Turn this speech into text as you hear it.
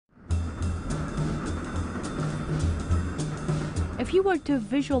If you were to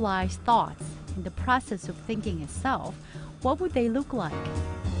visualize thoughts in the process of thinking itself, what would they look like?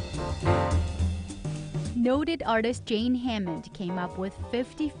 Noted artist Jane Hammond came up with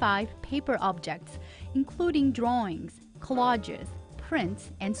 55 paper objects, including drawings, collages,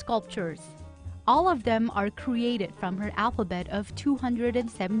 prints, and sculptures. All of them are created from her alphabet of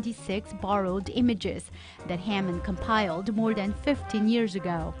 276 borrowed images that Hammond compiled more than 15 years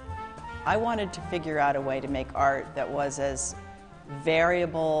ago. I wanted to figure out a way to make art that was as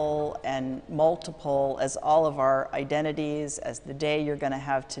variable and multiple as all of our identities, as the day you're going to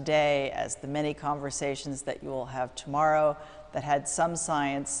have today, as the many conversations that you will have tomorrow, that had some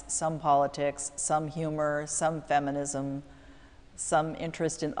science, some politics, some humor, some feminism, some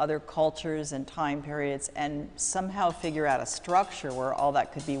interest in other cultures and time periods, and somehow figure out a structure where all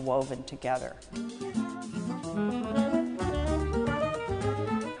that could be woven together.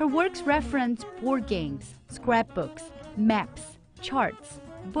 Her works reference board games, scrapbooks, maps, charts,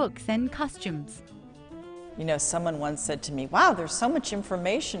 books, and costumes. You know, someone once said to me, "Wow, there's so much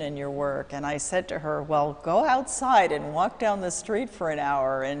information in your work." And I said to her, "Well, go outside and walk down the street for an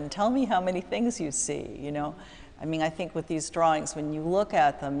hour and tell me how many things you see," you know? I mean, I think with these drawings, when you look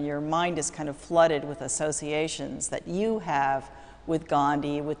at them, your mind is kind of flooded with associations that you have with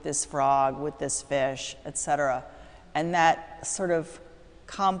Gandhi, with this frog, with this fish, etc. And that sort of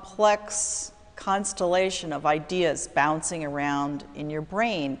complex constellation of ideas bouncing around in your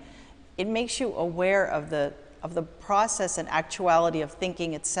brain, it makes you aware of the process and actuality of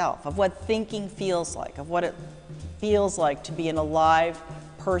thinking itself, of what thinking feels like, of what it feels like to be an alive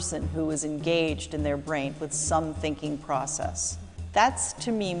person who is engaged in their brain with some thinking process. That's,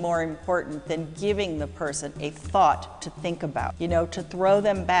 to me, more important than giving the person a thought to think about, you know, to throw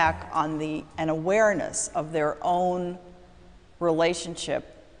them back on an awareness of their own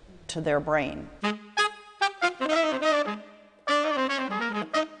relationship to their brain.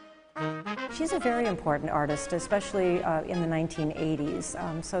 She's a very important artist, especially in the 1980s.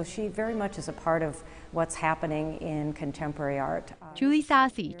 So she very much is a part of what's happening in contemporary art. Julie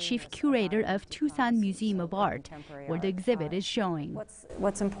Sassi, chief curator of Tucson Museum of Art, where the exhibit is showing.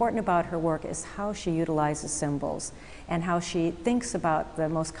 What's important about her work is how she utilizes symbols and how she thinks about the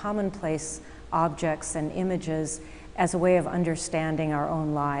most commonplace objects and images as a way of understanding our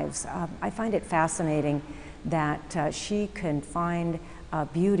own lives. I find it fascinating that she can find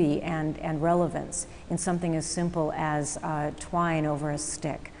beauty and relevance in something as simple as twine over a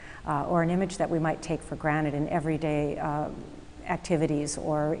stick, or an image that we might take for granted in everyday activities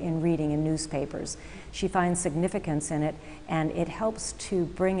or in reading in newspapers. She finds significance in it, and it helps to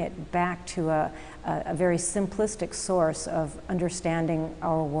bring it back to a very simplistic source of understanding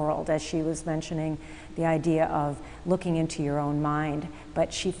our world, as she was mentioning the idea of looking into your own mind.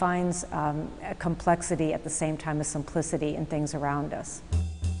 But she finds a complexity at the same time as simplicity in things around us.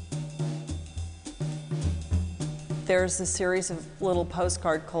 There's a series of little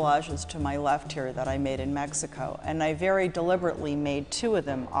postcard collages to my left here that I made in Mexico, and I very deliberately made 2 of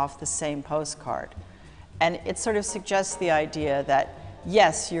them off the same postcard. And it sort of suggests the idea that,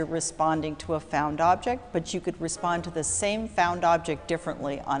 yes, you're responding to a found object, but you could respond to the same found object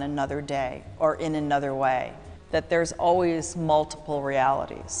differently on another day or in another way, that there's always multiple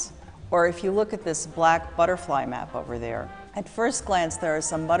realities. Or if you look at this black butterfly map over there, at first glance there are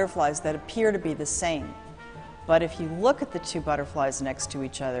some butterflies that appear to be the same. But if you look at the 2 butterflies next to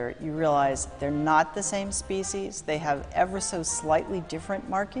each other, you realize they're not the same species. They have ever so slightly different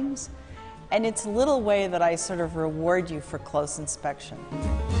markings. And it's a little way that I sort of reward you for close inspection.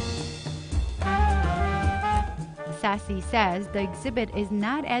 Sassi says the exhibit is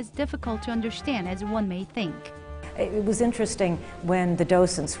not as difficult to understand as one may think. It was interesting when the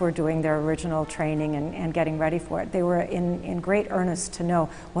docents were doing their original training and getting ready for it. They were in great earnest to know,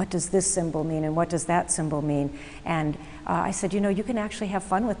 what does this symbol mean and what does that symbol mean? And I said, you know, you can actually have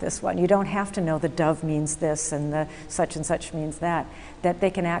fun with this one. You don't have to know the dove means this and the such and such means that they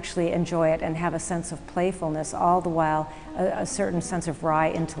can actually enjoy it and have a sense of playfulness, all the while a certain sense of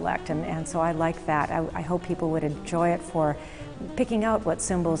wry intellect. And so I like that. I hope people would enjoy it for picking out what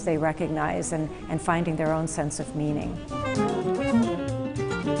symbols they recognize and finding their own sense of meaning.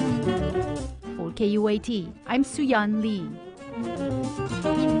 For KUAT, I'm Suyan Lee.